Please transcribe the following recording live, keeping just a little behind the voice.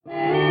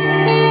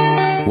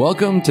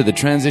Welcome to the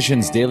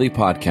Transitions Daily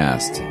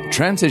podcast.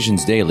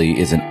 Transitions Daily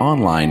is an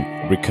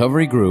online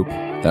recovery group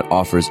that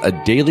offers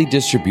a daily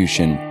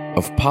distribution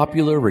of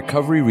popular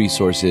recovery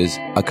resources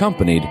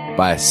accompanied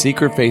by a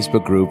secret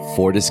Facebook group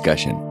for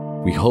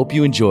discussion. We hope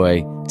you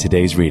enjoy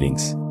today's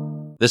readings.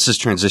 This is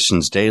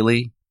Transitions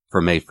Daily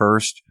for May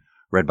 1st,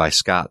 read by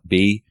Scott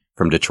B.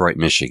 from Detroit,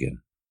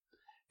 Michigan.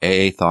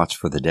 AA Thoughts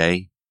for the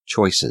Day,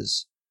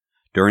 Choices.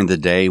 During the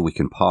day, we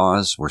can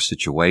pause where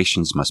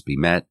situations must be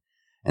met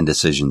and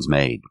decisions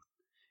made,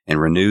 and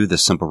renew the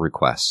simple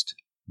request,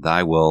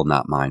 Thy will,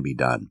 not mine, be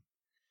done.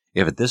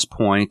 If at this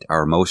point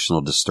our emotional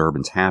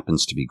disturbance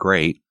happens to be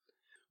great,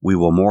 we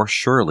will more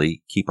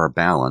surely keep our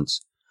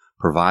balance,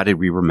 provided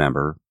we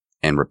remember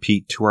and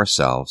repeat to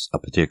ourselves a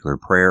particular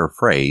prayer or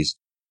phrase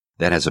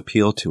that has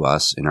appealed to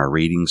us in our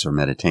readings or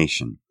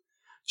meditation.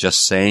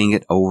 Just saying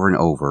it over and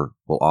over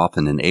will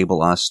often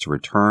enable us to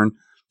return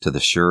to the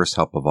surest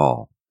help of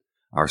all,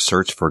 our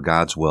search for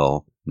God's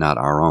will, not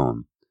our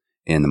own,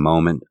 in the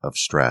moment of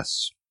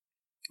stress.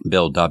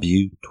 Bill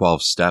W.,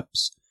 12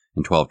 Steps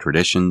and 12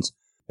 Traditions,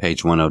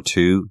 page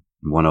 102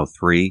 and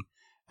 103,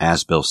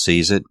 As Bill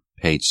Sees It,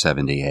 page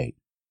 78.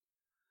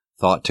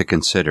 Thought to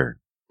consider.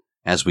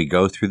 As we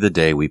go through the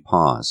day, we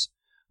pause,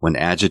 when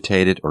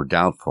agitated or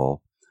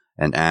doubtful,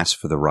 and ask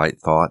for the right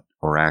thought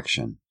or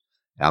action.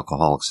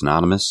 Alcoholics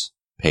Anonymous,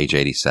 page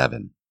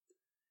 87.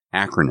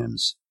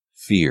 Acronyms.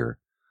 Fear.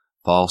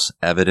 False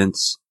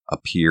evidence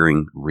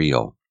appearing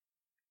real.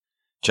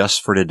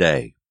 Just for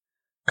today.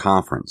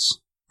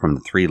 Conference from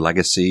the Three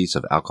Legacies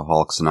of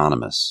Alcoholics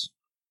Anonymous.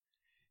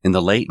 In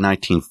the late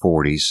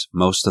 1940s,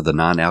 most of the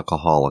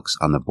non-alcoholics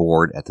on the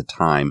board at the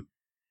time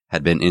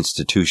had been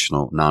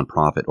institutional,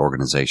 nonprofit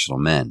organizational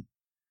men.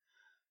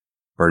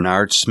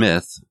 Bernard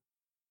Smith,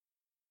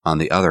 on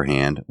the other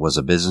hand, was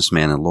a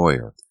businessman and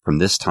lawyer. From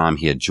this time,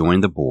 he had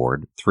joined the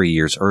board 3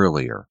 years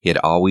earlier. He had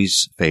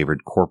always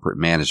favored corporate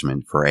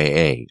management for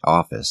AA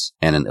office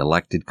and an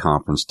elected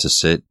conference to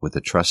sit with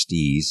the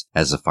trustees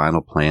as the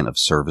final plan of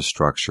service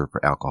structure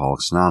for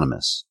Alcoholics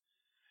Anonymous.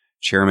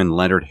 Chairman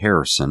Leonard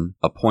Harrison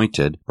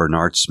appointed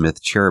Bernard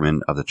Smith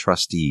chairman of the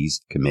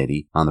trustees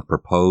committee on the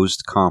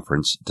proposed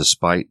conference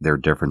despite their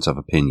difference of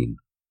opinion.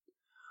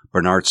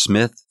 Bernard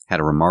Smith had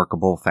a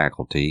remarkable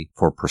faculty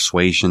for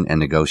persuasion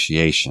and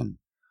negotiation.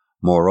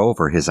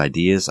 Moreover, his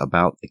ideas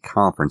about the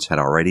conference had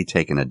already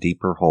taken a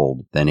deeper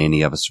hold than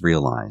any of us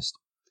realized.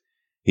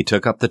 He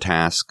took up the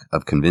task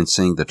of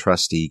convincing the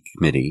trustee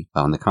committee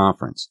on the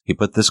conference. He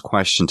put this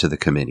question to the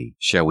committee: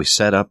 shall we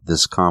set up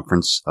this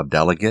conference of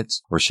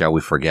delegates, or shall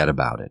we forget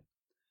about it?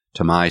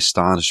 To my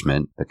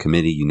astonishment, the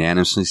committee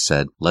unanimously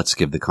said, let's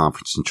give the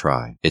conference a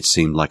try. It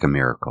seemed like a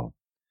miracle.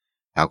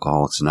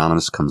 Alcoholics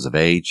Anonymous Comes of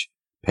Age,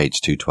 page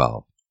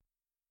 212.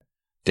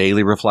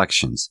 Daily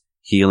Reflections,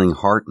 Healing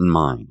Heart and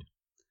Mind.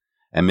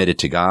 Admitted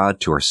to God,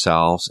 to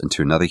ourselves, and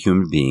to another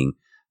human being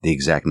the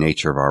exact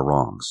nature of our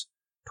wrongs.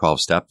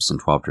 12 Steps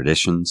and 12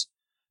 Traditions,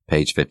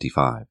 page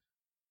 55.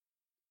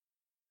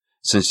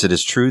 Since it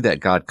is true that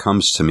God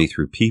comes to me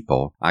through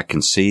people, I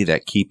can see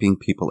that keeping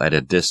people at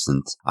a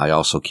distance, I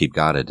also keep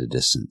God at a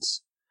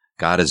distance.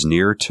 God is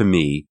nearer to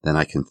me than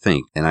I can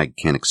think, and I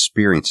can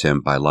experience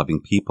Him by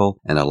loving people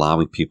and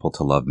allowing people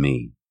to love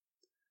me.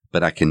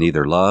 But I can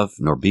neither love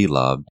nor be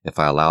loved if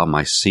I allow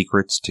my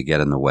secrets to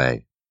get in the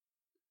way.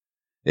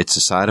 It's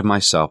the side of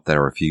myself that I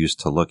refuse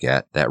to look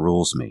at that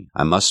rules me.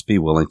 I must be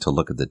willing to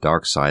look at the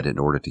dark side in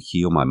order to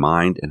heal my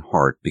mind and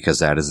heart, because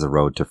that is the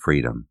road to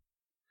freedom.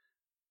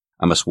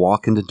 I must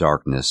walk into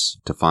darkness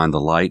to find the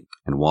light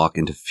and walk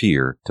into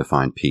fear to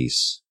find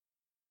peace.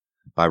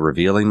 By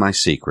revealing my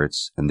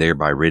secrets and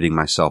thereby ridding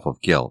myself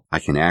of guilt, I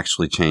can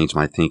actually change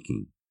my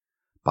thinking.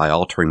 By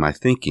altering my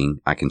thinking,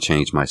 I can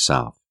change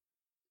myself.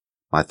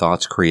 My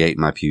thoughts create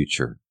my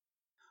future.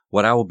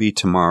 What I will be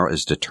tomorrow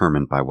is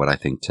determined by what I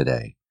think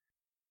today.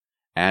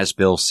 As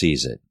Bill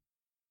Sees It,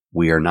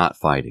 we are not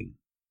fighting.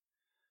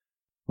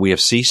 We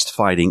have ceased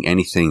fighting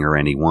anything or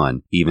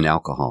anyone, even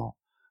alcohol,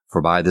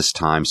 for by this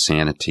time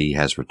sanity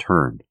has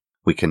returned.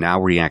 We can now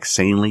react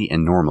sanely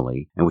and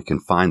normally, and we can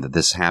find that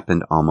this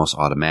happened almost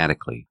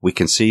automatically. We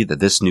can see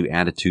that this new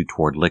attitude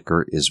toward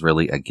liquor is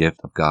really a gift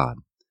of God.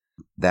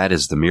 That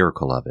is the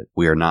miracle of it.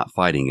 We are not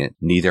fighting it,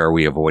 neither are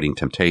we avoiding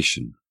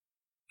temptation.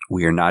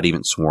 We are not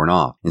even sworn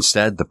off.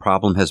 Instead, the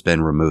problem has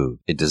been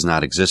removed. It does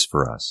not exist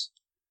for us.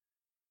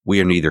 We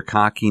are neither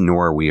cocky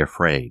nor are we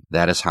afraid.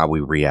 That is how we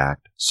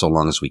react, so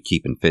long as we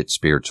keep in fit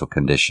spiritual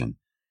condition.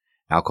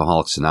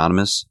 Alcoholics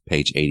Anonymous,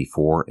 page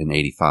 84 and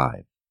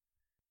 85.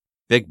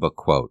 Big Book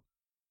quote: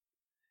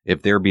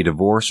 If there be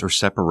divorce or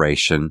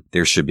separation,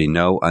 there should be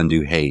no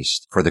undue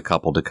haste for the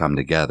couple to come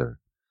together.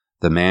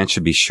 The man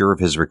should be sure of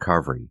his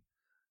recovery.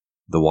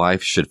 The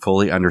wife should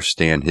fully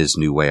understand his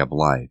new way of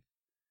life.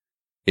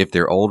 If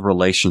their old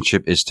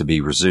relationship is to be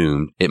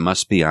resumed, it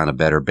must be on a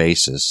better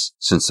basis,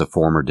 since the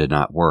former did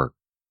not work.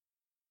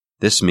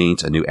 This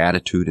means a new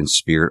attitude and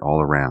spirit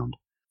all around.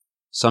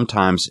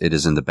 Sometimes it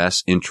is in the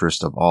best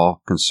interest of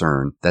all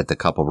concerned that the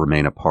couple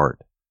remain apart.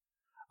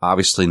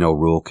 Obviously, no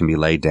rule can be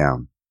laid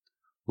down.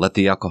 Let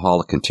the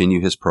alcoholic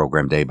continue his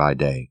program day by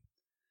day.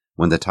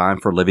 When the time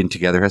for living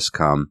together has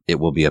come, it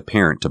will be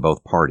apparent to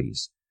both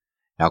parties.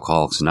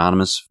 Alcoholics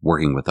Anonymous,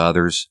 Working with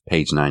Others,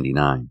 page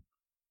 99.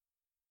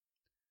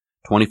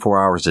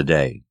 24 hours a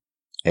day.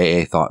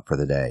 AA Thought for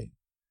the Day.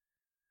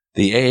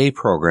 The AA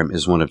program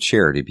is one of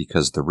charity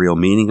because the real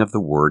meaning of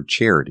the word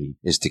charity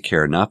is to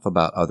care enough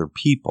about other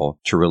people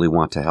to really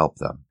want to help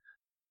them.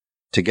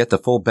 To get the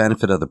full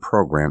benefit of the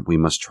program, we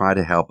must try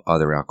to help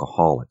other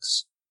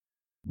alcoholics.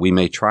 We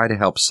may try to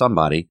help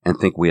somebody and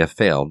think we have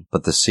failed,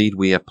 but the seed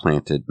we have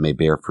planted may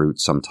bear fruit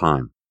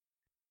sometime.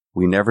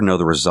 We never know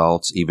the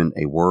results even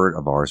a word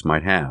of ours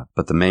might have,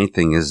 but the main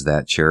thing is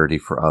that charity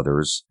for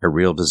others, a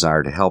real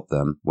desire to help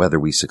them, whether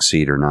we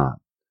succeed or not.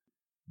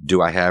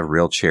 Do I have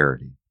real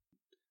charity?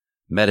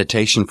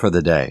 Meditation for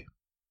the day.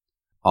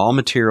 All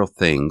material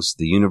things,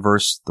 the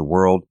universe, the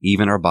world,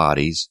 even our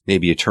bodies, may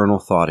be eternal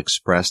thought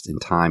expressed in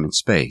time and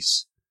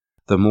space.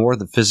 The more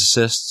the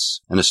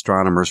physicists and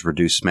astronomers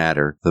reduce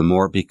matter, the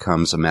more it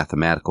becomes a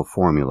mathematical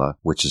formula,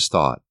 which is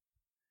thought.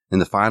 In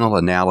the final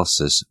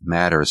analysis,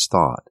 matter is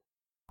thought.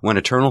 When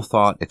eternal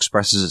thought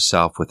expresses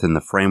itself within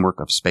the framework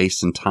of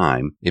space and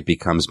time, it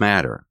becomes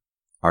matter.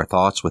 Our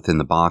thoughts within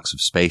the box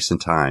of space and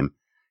time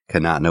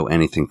cannot know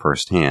anything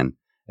firsthand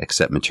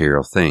except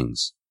material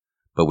things,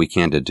 but we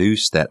can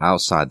deduce that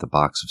outside the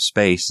box of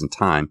space and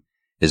time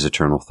is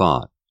eternal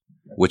thought,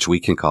 which we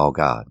can call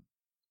God.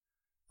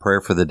 Prayer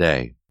for the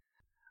day.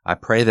 I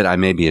pray that I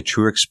may be a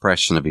true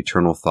expression of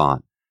eternal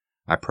thought.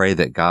 I pray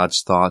that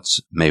God's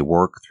thoughts may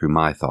work through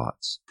my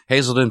thoughts.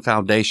 Hazelden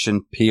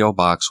Foundation, P.O.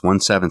 Box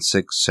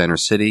 176, Center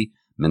City,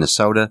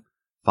 Minnesota,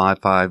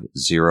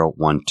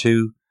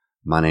 55012.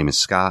 My name is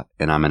Scott,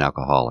 and I'm an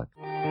alcoholic.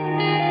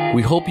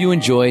 We hope you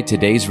enjoyed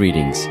today's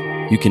readings.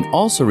 You can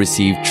also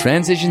receive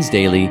Transitions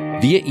Daily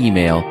via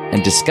email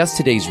and discuss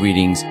today's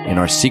readings in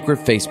our secret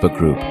Facebook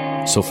group.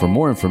 So for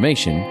more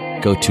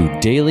information, go to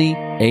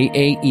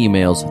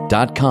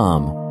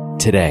dailyaaemails.com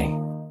today.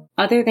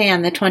 Other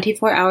than the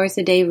 24 hours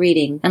a day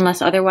reading,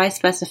 unless otherwise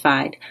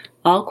specified,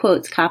 all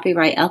quotes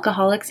copyright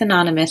Alcoholics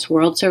Anonymous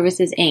World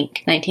Services,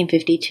 Inc.,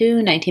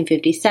 1952,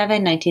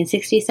 1957,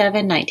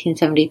 1967,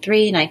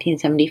 1973,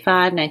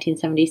 1975,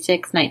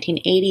 1976,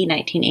 1980,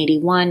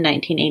 1981,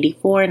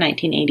 1984,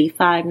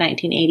 1985,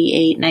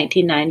 1988,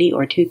 1990,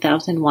 or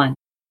 2001.